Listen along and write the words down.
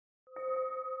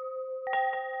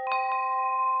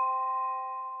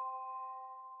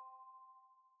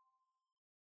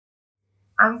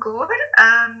I'm good.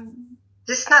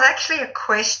 This is not actually a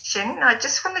question. I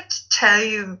just wanted to tell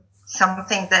you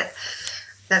something that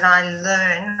I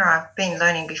learned, or I've been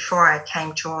learning before I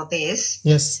came to all this.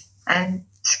 Yes. And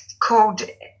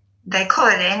they call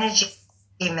it energy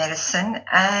medicine.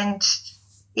 And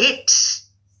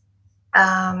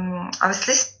I was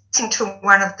listening to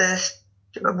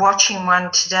watching one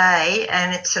today,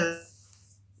 and it's a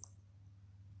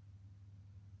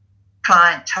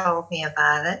client told me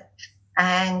about it,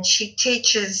 and she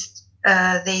teaches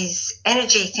these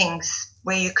energy things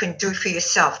where you can do for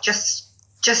yourself, just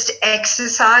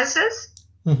exercises,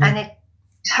 and it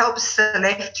helps the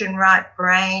left and right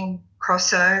brain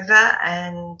cross over.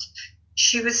 And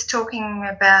she was talking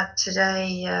about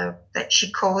today that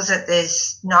she calls it,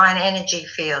 there's 9 energy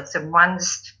fields, and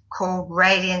one's called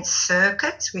radiant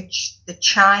circuits, which the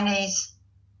Chinese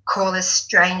call as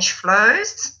strange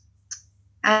flows.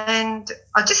 And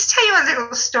I'll just tell you a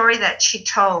little story that she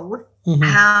told,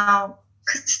 how,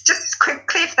 just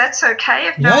quickly, if that's okay,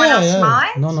 if no one else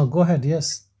minds. No, go ahead,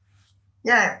 yes.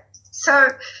 Yeah. So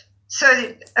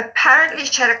apparently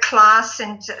she had a class,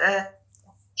 and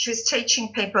she was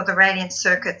teaching people the radiant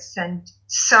circuits, and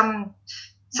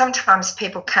sometimes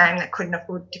people came that couldn't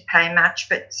afford to pay much,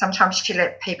 but sometimes she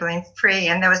let people in free.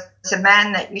 And there was a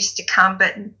man that used to come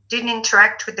but didn't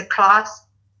interact with the class,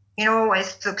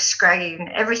 always looked scraggy and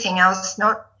everything else,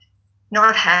 not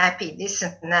happy, this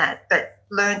and that, but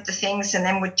learned the things and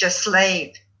then would just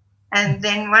leave. And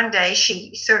then one day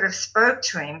she sort of spoke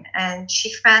to him, and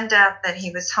she found out that he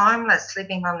was homeless,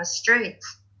 living on the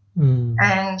streets.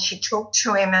 And she talked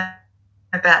to him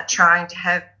about trying to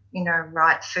have,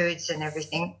 right foods and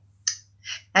everything.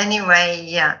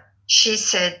 Anyway, she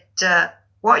said,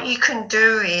 what you can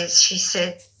do is, she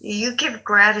said, you give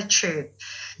gratitude.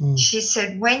 She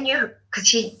said, because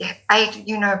he ate,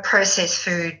 processed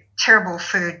food, terrible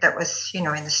food that was, in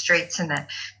the streets and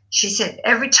that. She said,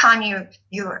 every time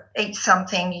you eat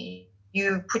something,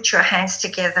 you put your hands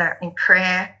together in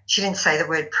prayer. She didn't say the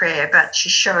word prayer, but she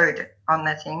showed it on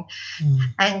the thing.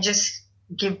 And just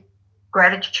give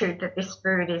gratitude that this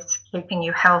food is keeping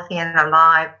you healthy and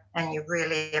alive, and you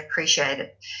really appreciate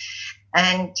it.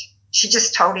 And she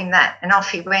just told him that, and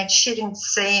off he went. She didn't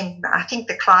see him. I think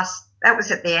the class, that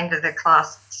was at the end of the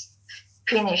class,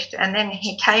 finished. And then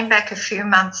he came back a few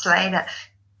months later,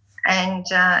 and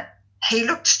he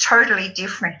looked totally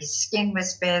different. His skin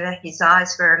was better, his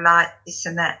eyes were alight, this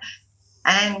and that.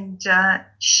 And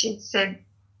she said,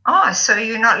 oh, so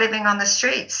you're not living on the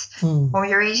streets, or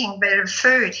you're eating better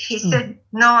food? He said,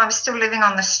 no, I'm still living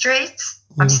on the streets.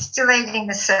 I'm still eating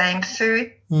the same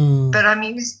food, but I'm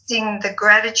using the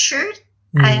gratitude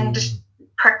and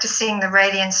practicing the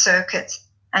radiant circuits.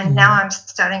 And now I'm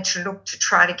starting to look to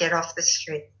try to get off the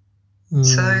street.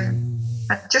 So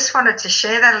I just wanted to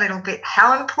share that a little bit,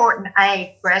 how important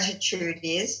gratitude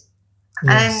is.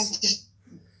 And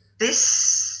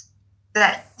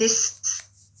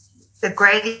the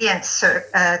radiant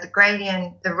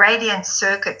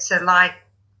circuits are like,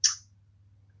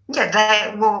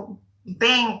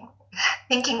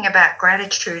 thinking about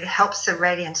gratitude helps the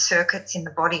radiant circuits in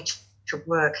the body to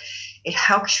work. It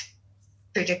helps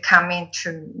you to come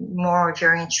into more of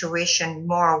your intuition,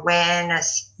 more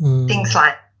awareness, things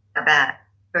like that.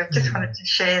 So I just wanted to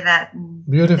share that.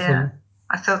 Beautiful. Yeah,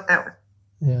 I thought that was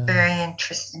very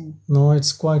interesting. No,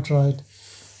 it's quite right.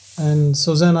 And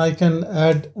Suzanne, I can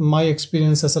add my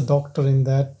experience as a doctor in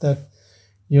that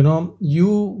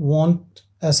you want,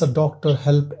 as a doctor,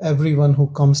 help everyone who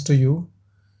comes to you.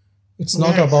 It's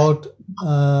not about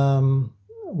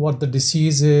what the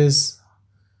disease is,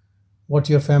 what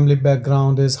your family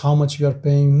background is, how much you are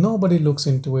paying. Nobody looks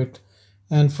into it.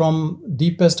 And from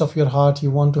deepest of your heart,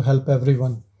 you want to help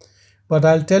everyone. But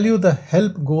I'll tell you, the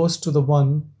help goes to the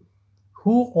one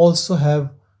who also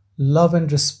have love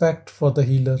and respect for the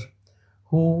healer,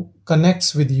 who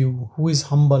connects with you, who is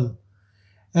humble.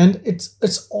 And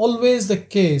it's always the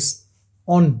case.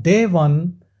 On day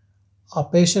one, a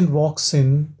patient walks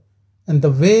in, and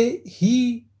the way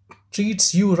he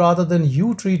treats you rather than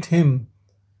you treat him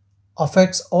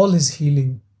affects all his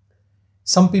healing.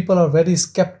 Some people are very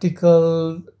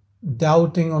skeptical,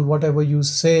 doubting on whatever you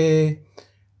say,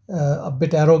 a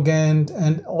bit arrogant,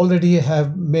 and already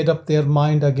have made up their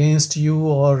mind against you,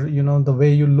 or the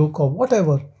way you look or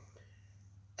whatever.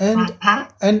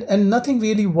 And nothing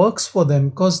really works for them,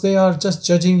 because they are just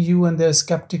judging you and they're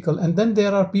skeptical. And then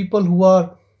there are people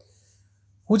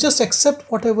who just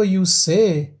accept whatever you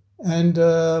say, and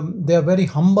they are very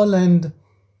humble, and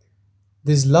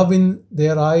there's love in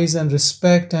their eyes and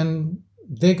respect, and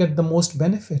they get the most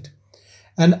benefit.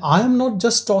 And I am not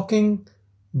just talking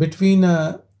between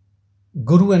a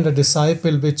guru and a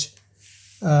disciple, which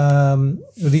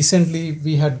recently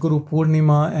we had Guru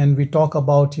Purnima, and we talk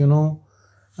about,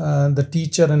 the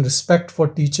teacher and respect for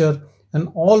teacher. And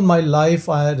all my life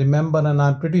I remember, and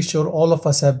I'm pretty sure all of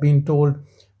us have been told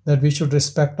that we should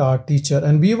respect our teacher.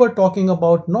 And we were talking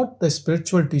about not the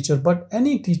spiritual teacher, but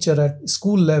any teacher at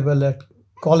school level, at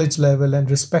college level, and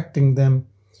respecting them.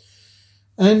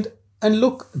 And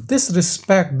look, this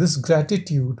respect, this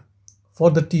gratitude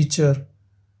for the teacher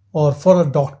or for a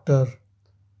doctor,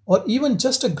 or even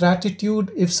just a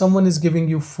gratitude if someone is giving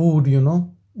you food,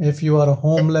 if you are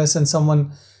homeless and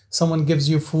someone gives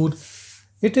you food,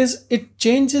 it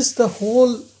changes the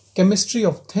whole chemistry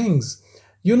of things.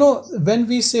 When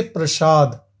we say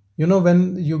prasad,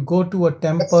 when you go to a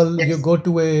temple, Yes. you go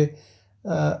to a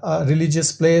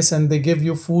religious place and they give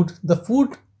you food, the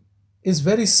food is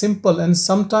very simple. And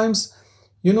sometimes,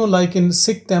 like in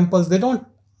Sikh temples, they don't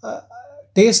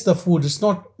taste the food. It's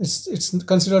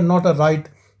considered not a right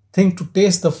thing to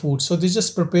taste the food, so they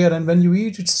just prepare, and when you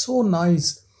eat, it's so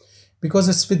nice because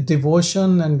it's with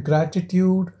devotion and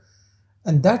gratitude,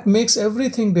 and that makes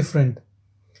everything different.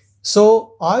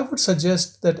 So I would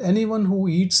suggest that anyone who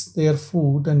eats their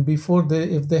food, and before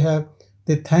they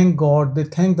thank God, they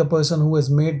thank the person who has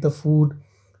made the food,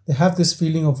 they have this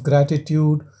feeling of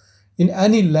gratitude in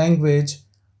any language.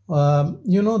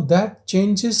 That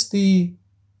changes the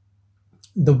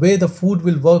way the food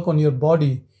will work on your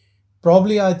body.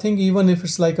 Probably, I think even if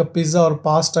it's like a pizza or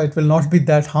pasta, it will not be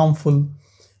that harmful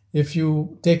if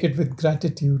you take it with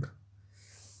gratitude.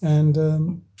 And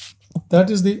that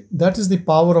is the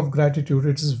power of gratitude.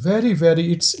 It is very,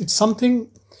 very, it's something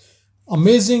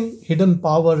amazing, hidden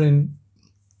power in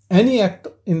any act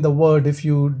in the world if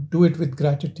you do it with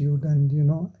gratitude,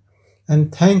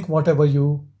 and thank whatever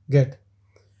you get.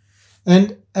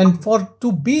 And for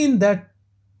to be in that,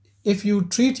 if you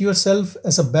treat yourself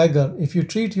as a beggar, if you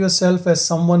treat yourself as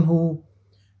someone who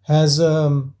has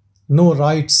no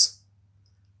rights,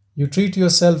 you treat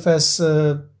yourself as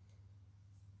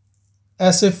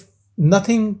if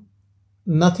nothing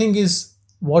is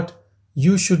what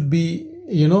you should be,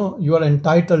 you are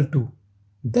entitled to,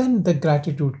 then the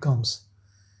gratitude comes.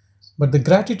 But the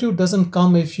gratitude doesn't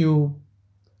come if you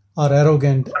are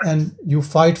arrogant and you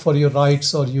fight for your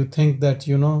rights, or you think that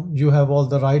you have all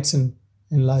the rights in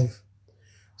life.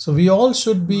 So we all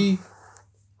should be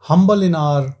humble in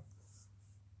our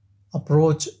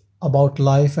approach about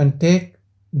life and take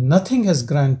nothing as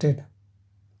granted.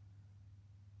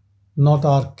 Not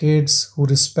our kids who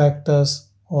respect us,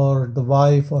 or the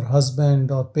wife or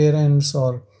husband or parents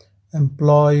or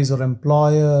employees or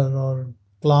employer or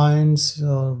clients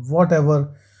or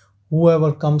whatever,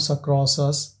 whoever comes across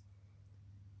us.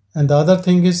 And the other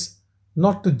thing is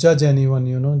not to judge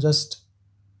anyone, just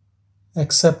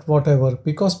accept whatever,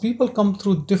 because people come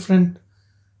through different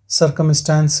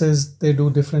circumstances, they do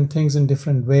different things in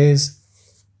different ways,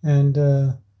 and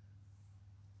their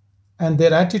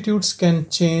attitudes can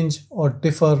change or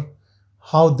differ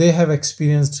how they have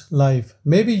experienced life.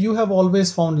 Maybe you have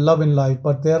always found love in life,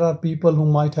 but there are people who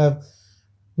might have,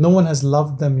 no one has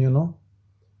loved them,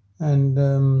 and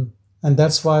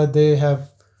that's why they have a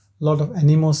lot of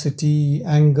animosity,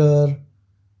 anger,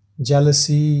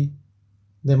 jealousy.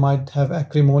 They might have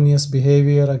acrimonious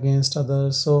behavior against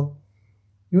others. So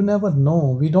you never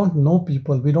know. We don't know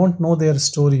people. We don't know their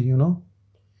story,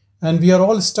 And we are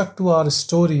all stuck to our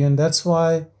story, and that's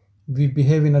why we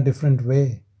behave in a different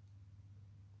way.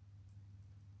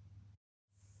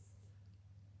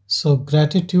 So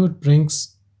gratitude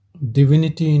brings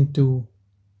divinity into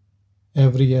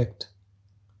every act.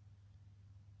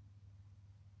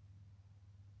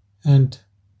 And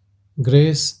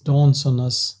grace dawns on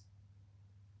us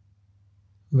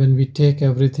when we take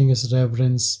everything as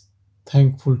reverence,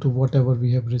 thankful to whatever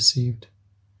we have received.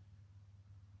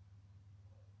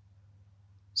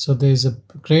 So there is a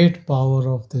great power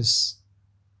of this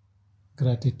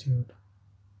gratitude,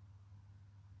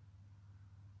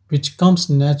 which comes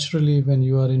naturally when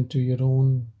you are into your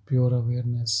own pure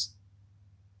awareness.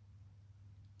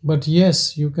 But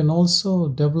yes, you can also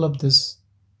develop this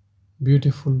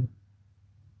beautiful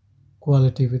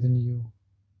quality within you.